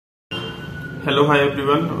Hello, hi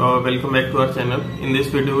everyone. Welcome back to our channel. In this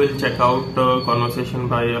video, we'll check out a conversation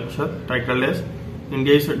by Akshat titled as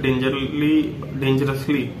India is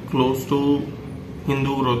dangerously close to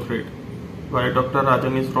Hindu growth rate. Why Dr.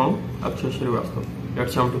 Rajan is wrong. Akshat Srivastava.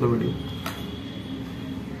 Let's jump to the video.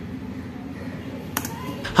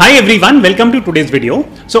 Hi everyone, welcome to today's video.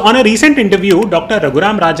 So on a recent interview, Dr.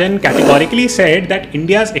 Rajan categorically said that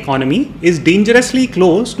India's economy is dangerously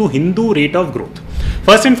close to Hindu rate of growth.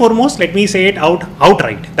 First and foremost, let me say it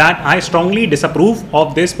outright that I strongly disapprove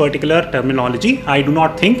of this particular terminology. I do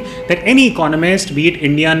not think that any economist, be it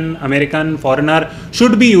Indian, American, foreigner,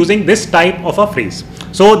 should be using this type of a phrase.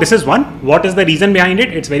 So this is one. What is the reason behind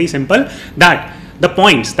it? It's very simple, that the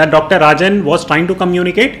points that Dr. Rajan was trying to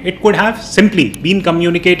communicate, it could have simply been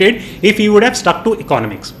communicated if he would have stuck to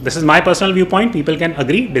economics. This is my personal viewpoint. People can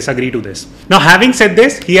agree, disagree to this. Now, having said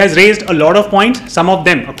this, he has raised a lot of points. Some of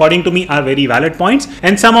them, according to me, are very valid points,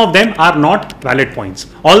 and some of them are not valid points.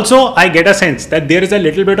 Also, I get a sense that there is a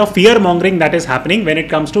little bit of fear mongering that is happening when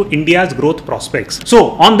it comes to India's growth prospects.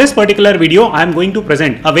 So, on this particular video, I am going to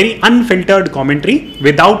present a very unfiltered commentary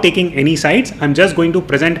without taking any sides. I'm just going to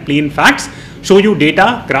present plain facts, show you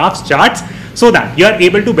data, graphs, charts, so that you are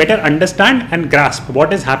able to better understand and grasp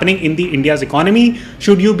what is happening in the India's economy.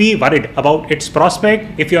 Should you be worried about its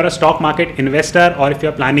prospect? If you're a stock market investor or if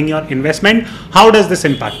you're planning your investment, how does this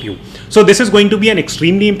impact you? So this is going to be an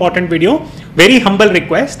extremely important video. Very humble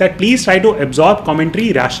request that please try to absorb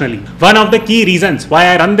commentary rationally. One of the key reasons why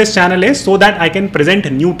I run this channel is so that I can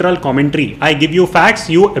present neutral commentary. I give you facts,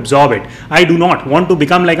 you absorb it. I do not want to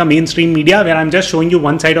become like a mainstream media where I'm just showing you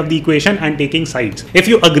one side of the equation and taking sides. If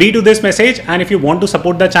you agree to this message and if you want to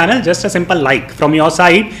support the channel, just a simple like from your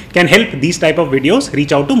side can help these type of videos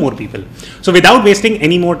reach out to more people. So without wasting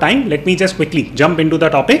any more time, let me just quickly jump into the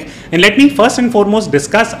topic and let me first and foremost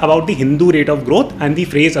discuss about the Hindu rate of growth and the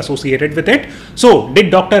phrase associated with it. So, did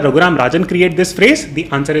Dr. Rajan create this phrase? The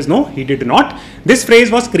answer is no, he did not. This phrase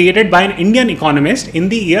was created by an Indian economist in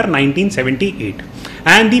the year 1978.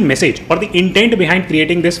 And the message or the intent behind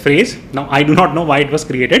creating this phrase, now I do not know why it was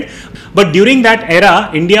created, but during that era,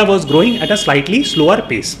 India was growing at a slightly slower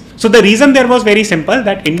pace. So the reason there was very simple,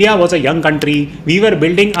 that India was a young country. We were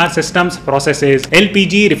building our systems, processes,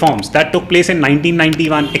 LPG reforms that took place in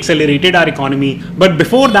 1991 accelerated our economy. But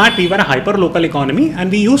before that, we were a hyper-local economy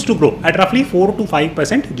and we used to grow at roughly 4 to 5%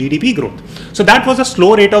 GDP growth. So that was a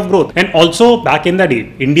slow rate of growth. And also back in the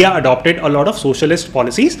day, India adopted a lot of socialist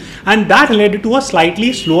policies and that led to a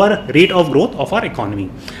slightly slower rate of growth of our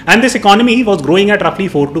economy. And this economy was growing at roughly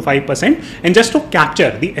 4 to 5%. And just to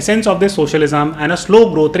capture the essence of this socialism and a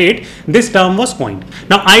slow growth rate, this term was coined.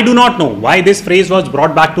 Now, I do not know why this phrase was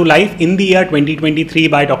brought back to life in the year 2023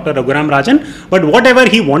 by Dr. Rajan, but whatever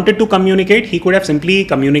he wanted to communicate, he could have simply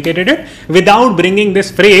communicated it without bringing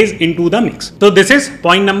this phrase into the mix. So this is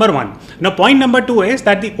point number one. Now, point number two is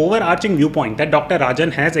that the overarching viewpoint that Dr.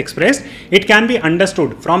 Rajan has expressed, it can be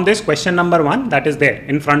understood from this question number one that is there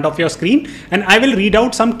in front of your screen, and I will read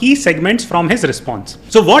out some key segments from his response.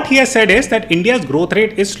 So what he has said is that India's growth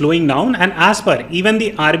rate is slowing down, and as per even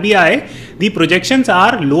the RBI, the projections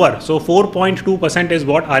are lower. So 4.2% is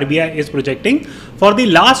what RBI is projecting for the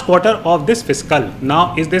last quarter of this fiscal.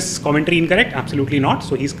 Now, is this commentary incorrect? Absolutely not.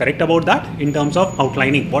 So he's correct about that in terms of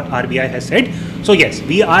outlining what RBI has said. So yes,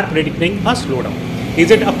 we are predicting a slowdown. Is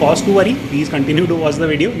it a cause to worry? Please continue to watch the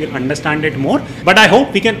video. You'll understand it more. But I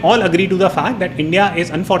hope we can all agree to the fact that India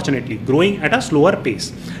is unfortunately growing at a slower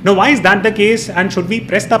pace. Now, why is that the case and should we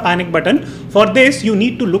press the panic button? For this, you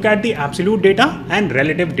need to look at the absolute data and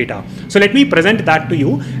relative data. So let me present that to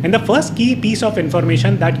you. And the first key piece of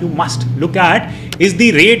information that you must look at is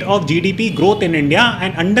the rate of GDP growth in India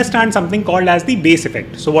and understand something called as the base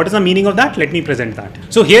effect. So what is the meaning of that? Let me present that.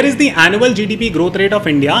 So here is the annual GDP growth rate of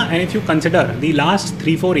India. And if you consider the last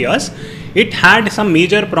 3-4 years, it had some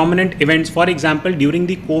major prominent events. For example, during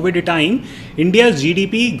the COVID time, India's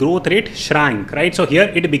GDP growth rate shrank, right? So here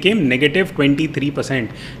it became negative 23%,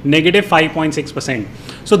 negative 5.6%.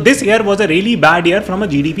 So this year was a really bad year from a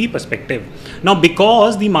GDP perspective. Now,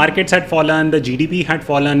 because the markets had fallen, the GDP had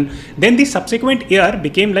fallen, then the subsequent year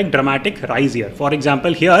became like dramatic rise year. For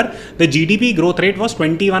example, here the GDP growth rate was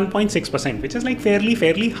 21.6%, which is like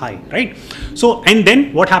fairly high, right? So, and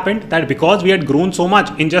then what happened, that because we had grown so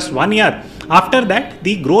much in just 1 year, After that,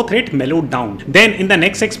 the growth rate mellowed down. Then in the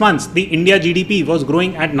next 6 months, the India GDP was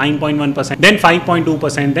growing at 9.1%, then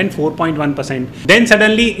 5.2%, then 4.1%. Then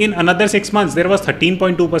suddenly in another 6 months, there was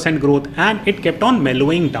 13.2% growth, and it kept on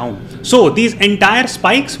mellowing down. So these entire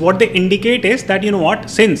spikes, what they indicate is that,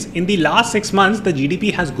 since in the last 6 months, the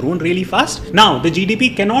GDP has grown really fast, now the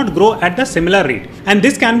GDP cannot grow at the similar rate. And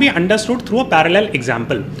this can be understood through a parallel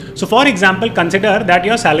example. So for example, consider that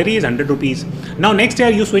your salary is 100 rupees. Now next year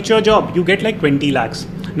you switch your job, you get like 20 lakhs.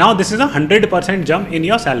 Now this is a 100% jump in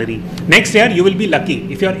your salary. Next year you will be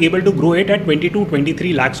lucky if you are able to grow it at 22,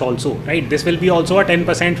 23 lakhs also, right? This will be also a 10%,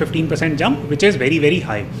 15% jump, which is very, very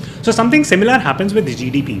high. So something similar happens with the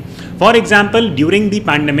GDP. For example, during the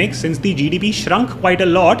pandemic, since the GDP shrunk quite a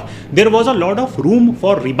lot, there was a lot of room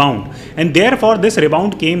for rebound, and therefore this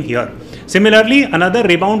rebound came here. Similarly, another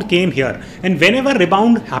rebound came here, and whenever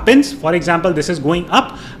rebound happens, for example, this is going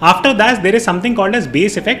up, after that there is something called as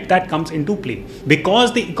base effect that comes into play.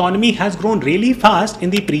 Because the economy has grown really fast in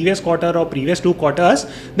the previous quarter or previous 2 quarters,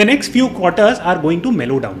 the next few quarters are going to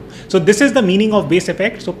mellow down. So this is the meaning of base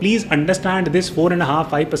effect. So please understand this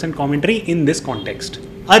 4.5-5% commentary in this context.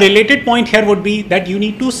 A related point here would be that you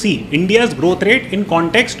need to see India's growth rate in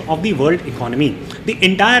context of the world economy. The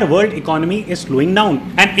entire world economy is slowing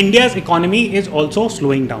down, and India's economy is also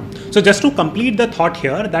slowing down. So just to complete the thought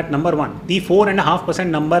here, that number one, the 4.5%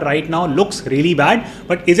 number right now looks really bad,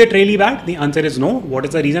 but is it really bad? The answer is no. What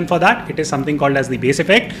is the reason for that? It is something called as the base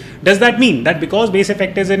effect. Does that mean that because base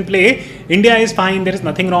effect is in play, India is fine, there is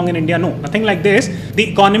nothing wrong in India? No, nothing like this. The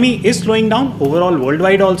economy is slowing down overall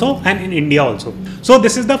worldwide also, and in India also. So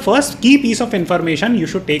this is the first key piece of information you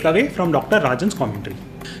should take away from Dr. Rajan's commentary.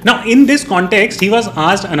 Now, in this context, he was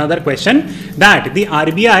asked another question, that the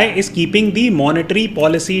RBI is keeping the monetary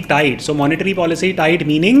policy tight. So monetary policy tight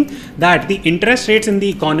meaning that the interest rates in the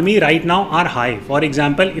economy right now are high. For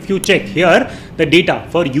example, if you check here the data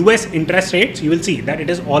for US interest rates, you will see that it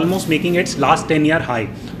is almost making its last 10-year high.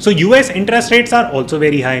 So US interest rates are also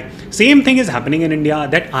very high. Same thing is happening in India,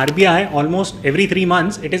 that RBI almost every 3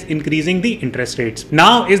 months it is increasing the interest rates.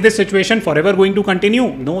 Now, is this situation forever going to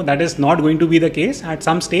continue? No, that is not going to be the case. At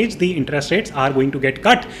some stage, the interest rates are going to get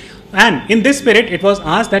cut. And in this spirit, it was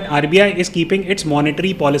asked that RBI is keeping its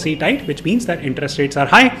monetary policy tight, which means that interest rates are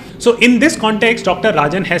high. So in this context, Dr.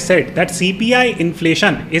 Rajan has said that CPI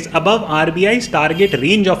inflation is above RBI's target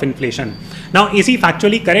range of inflation. Now, is he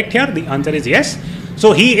factually correct here? The answer is yes.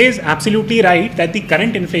 So he is absolutely right that the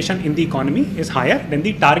current inflation in the economy is higher than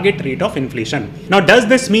the target rate of inflation. Now, does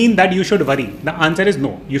this mean that you should worry? The answer is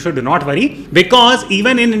no, you should not worry, because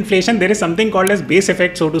even in inflation, there is something called as base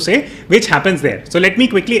effect, so to say, which happens there. So let me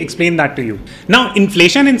quickly explain that to you. Now,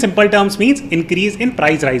 inflation in simple terms means increase in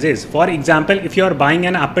price rises. For example, if you are buying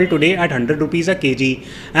an apple today at 100 rupees a kg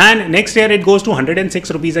and next year it goes to 106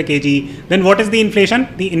 rupees a kg, then what is the inflation?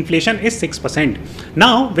 The inflation is 6%.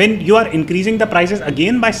 Now, when you are increasing the prices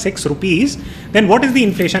again by 6 rupees, then what is the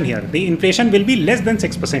inflation here? The inflation will be less than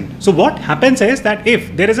 6%. So what happens is that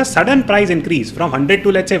if there is a sudden price increase from 100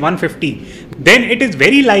 to let's say 150, then it is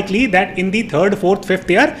very likely that in the 3rd, 4th, 5th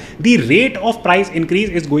year, the rate of price increase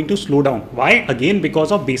is going to slow down. Why? Again,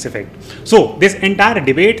 because of base effect. So this entire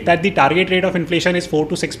debate that the target rate of inflation is 4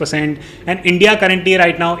 to 6% and India currently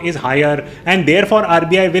right now is higher and therefore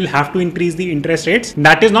RBI will have to increase the interest rates,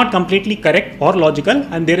 that is not completely correct or logical,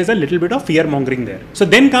 and there is a little bit of fear mongering there. So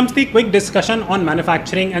then comes the quick discussion on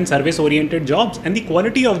manufacturing and service oriented jobs and the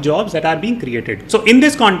quality of jobs that are being created. So in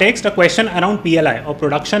this context, a question around PLI or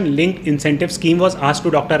production linked incentive scheme was asked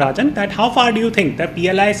to Dr. Rajan, that how far do you think that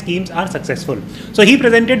PLI schemes are successful? So he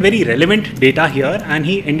presented very relevant data here and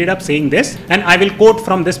he ended up saying this, and I will quote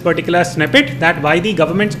from this particular snippet, that by the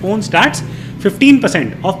government's own stats,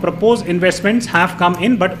 15% of proposed investments have come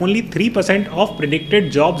in, but only 3% of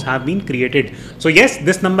predicted jobs have been created. So yes,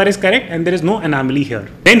 this number is correct and there is no anomaly here.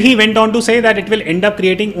 Then he went on to say that it will end up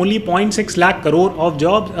creating only 0.6 lakh crore of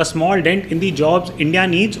jobs, a small dent in the jobs India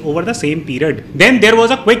needs over the same period. Then there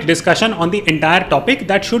was a quick discussion on the entire topic,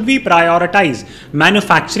 that should we prioritize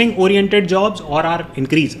manufacturing oriented jobs or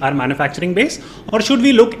increase our manufacturing base, or should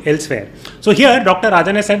we look elsewhere? So here Dr.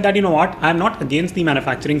 Rajan has said that, you know what, I am not against the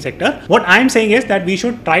manufacturing sector. What I am saying is that we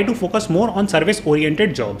should try to focus more on service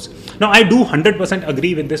oriented jobs. Now, I do 100%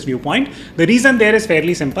 agree with this viewpoint. The reason there is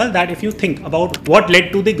fairly simple, that if you think about what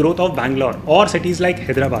led to the growth of Bangalore or cities like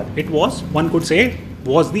Hyderabad, it was, one could say,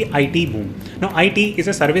 was the IT boom. Now, IT is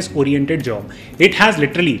a service-oriented job. It has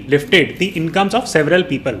literally lifted the incomes of several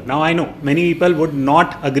people. Now, I know many people would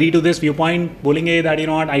not agree to this viewpoint. बोलेंगे that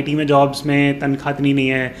IT में jobs में तनख्वाह इतनी नहीं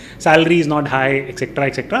है, salary is not high,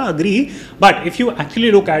 etc. Agree. But if you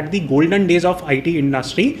actually look at the golden days of IT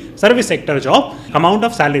industry, service sector job, amount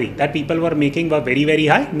of salary that people were making were very, very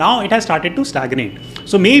high. Now it has started to stagnate.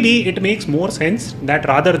 So maybe it makes more sense that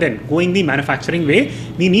rather than going the manufacturing way,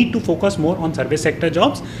 we need to focus more on service sector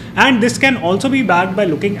jobs. And this can also be backed by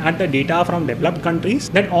looking at the data from developed countries,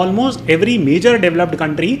 that almost every major developed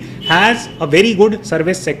country has a very good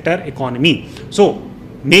service sector economy. So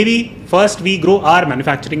maybe first we grow our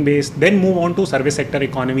manufacturing base, then move on to service sector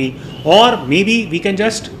economy, or maybe we can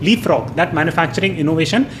just leapfrog that manufacturing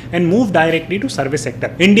innovation and move directly to service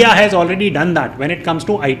sector. India has already done that when it comes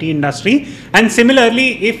to IT industry, and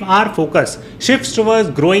similarly, if our focus shifts towards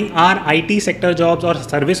growing our IT sector jobs or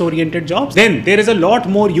service oriented jobs, then there is a lot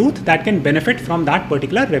more youth that can benefit from that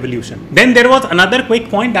particular revolution. Then there was another quick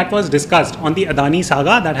point that was discussed on the Adani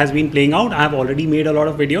saga that has been playing out. I have already made a lot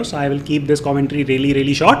of videos, so I will keep this commentary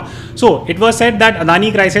really short. So it was said that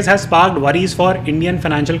Adani crisis has sparked worries for Indian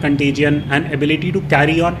financial contagion and ability to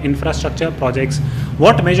carry on infrastructure projects.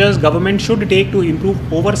 What measures government should take to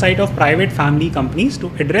improve oversight of private family companies to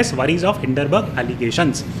address worries of Hindenburg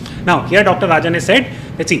allegations? Now here Dr. Rajan has said,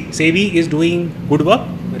 let's see, SEBI is doing good work,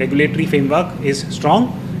 regulatory framework is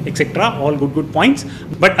strong, etc. All good points.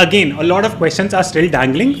 But again, a lot of questions are still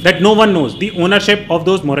dangling, that no one knows the ownership of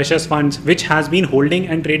those Mauritius funds which has been holding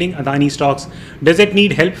and trading Adani stocks. Does it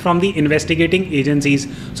need help from the investigating agencies?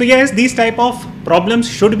 So yes, these type of problems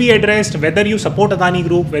should be addressed, whether you support Adani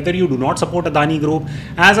Group, whether you do not support Adani Group.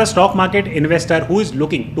 As a stock market investor who is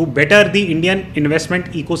looking to better the Indian investment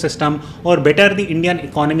ecosystem or better the Indian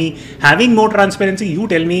economy, having more transparency, you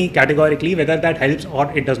tell me categorically whether that helps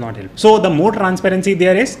or it does not help. So the more transparency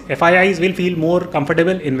there is, FIIs will feel more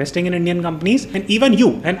comfortable investing in Indian companies, and even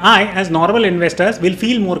you and I as normal investors will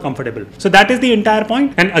feel more comfortable. So that is the entire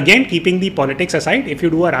point. And again, keeping the politics aside, if you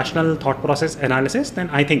do a rational thought process analysis, then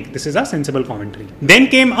I think this is a sensible commentary. Then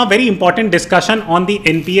came a very important discussion on the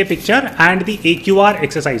NPA picture and the AQR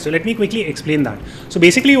exercise. So let me quickly explain that. So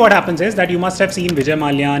basically what happens is that you must have seen Vijay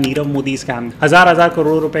Mallya, Nirav Modi scam, हजार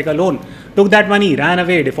crore रुपए का loan, took that money, ran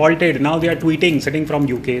away, defaulted, now they are tweeting sitting from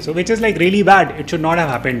UK. So which is like really bad. It should not have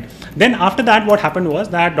happened. Then after that, what happened was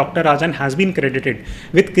that Dr. Rajan has been credited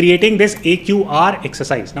with creating this AQR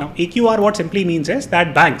exercise. Now AQR, what simply means is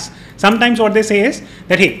that banks, sometimes what they say is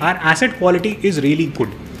that, hey, our asset quality is really good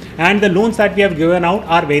and the loans that we have given out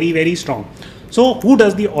are very strong. So who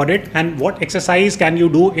does the audit and what exercise can you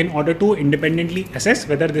do in order to independently assess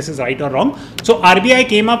whether this is right or wrong? So RBI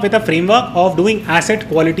came up with a framework of doing asset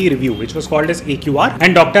quality review, which was called as AQR,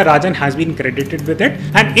 and Dr. Rajan has been credited with it.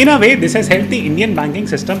 And in a way, this has helped the Indian banking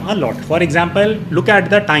system a lot. For example, look at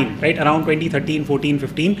the time, right? Around 2013, 14,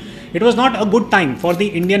 15. It was not a good time for the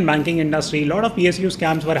Indian banking industry. A lot of PSU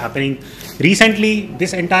scams were happening. Recently,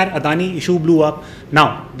 this entire Adani issue blew up.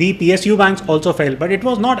 Now, the PSU banks also fell, but it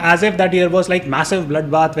was not as if that there was like massive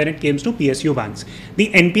bloodbath when it came to PSU banks. The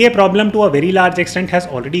NPA problem to a very large extent has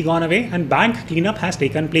already gone away and bank cleanup has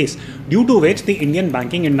taken place, due to which the Indian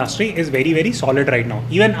banking industry is very solid right now.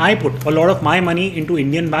 Even I put a lot of my money into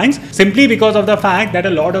Indian banks simply because of the fact that a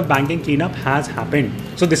lot of banking cleanup has happened.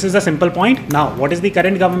 So this is the simple point. Now, what is the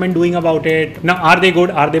current government doing about it? Now, are they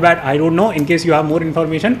good? Are they bad? I don't know. In case you have more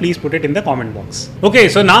information, please put it in the comment box. Okay,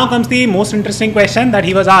 so now comes the most interesting question that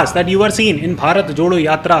he was asked, that you were seen in Bharat Jodo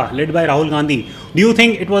Yatra led by Rahul Gandhi. Do you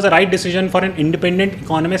think it was a right decision for an independent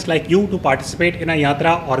economist like you to participate in a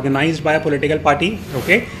yatra organized by a political party?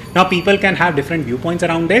 Okay, now people can have different viewpoints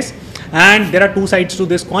around this, and there are two sides to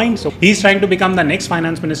this coin. So he's trying to become the next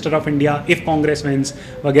finance minister of India if Congress wins,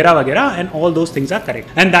 vagera, and all those things are correct.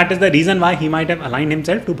 And that is the reason why he might have aligned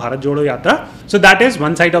himself to Bharat Jodo Yatra. So that is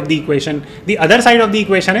one side of the equation. The other side of the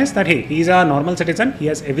equation is that, hey, he's a normal citizen. He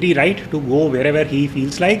has every right to go wherever he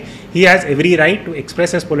feels like. He has every right to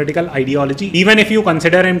express his political ideology, even if you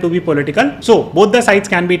consider him to be political. So both the sides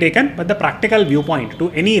can be taken, but the practical viewpoint to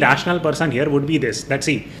any rational person here would be this. Let's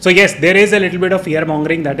see. So yes, there is a little bit of fear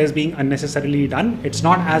mongering that is being unnecessarily done. It's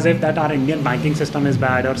not as if that our Indian banking system is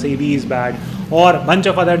bad or SEBI is bad or a bunch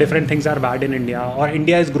of other different things are bad in India, or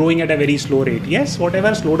India is growing at a very slow rate. Yes,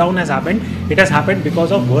 whatever slowdown has happened, it has happened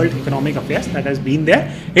because of world economic affairs that has been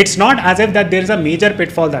there. It's not as if that there is a major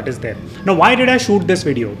pitfall that is there. Now, why did I shoot this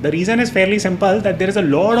video? The reason is fairly simple, that there is a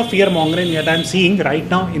lot of fear mongering that I'm seeing right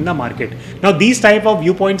now in the market. Now, these type of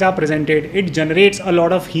viewpoints are presented. It generates a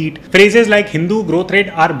lot of heat. Phrases like Hindu growth rate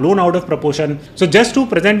are blown out of proportion. So just to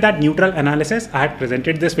present that neutral analysis, I had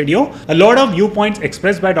presented this video. A lot of viewpoints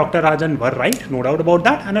expressed by Dr. Rajan were right, no doubt about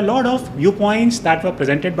that, and a lot of viewpoints that were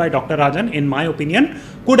presented by Dr. Rajan, in my opinion,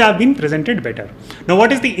 could have been presented better. Now,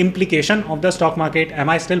 what is the implication of the stock market? Am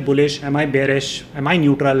I still bullish? Am I bearish? Am I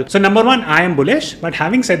neutral? So number one, I am bullish, but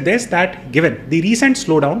having said this, that given the recent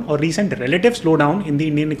slowdown or recent relative slowdown in the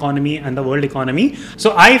Indian economy and the world economy,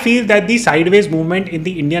 so I feel that the sideways movement in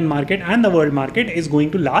the Indian market and the world market is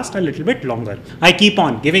going to last a little bit longer. I keep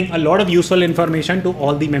on giving a lot of useful information to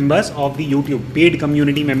all the members of the YouTube paid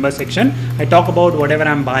community member section. I talk about whatever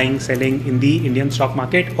I'm buying, selling in the Indian stock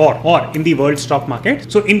market or in the world stock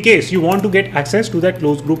market. So in case you want to get access to that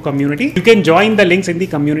closed group community, you can join the links in the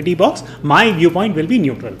community box. My viewpoint will be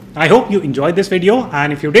neutral. I hope you enjoyed this video,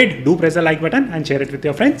 and if you did, do press the like button and share it with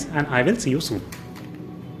your friends, and I will see you soon.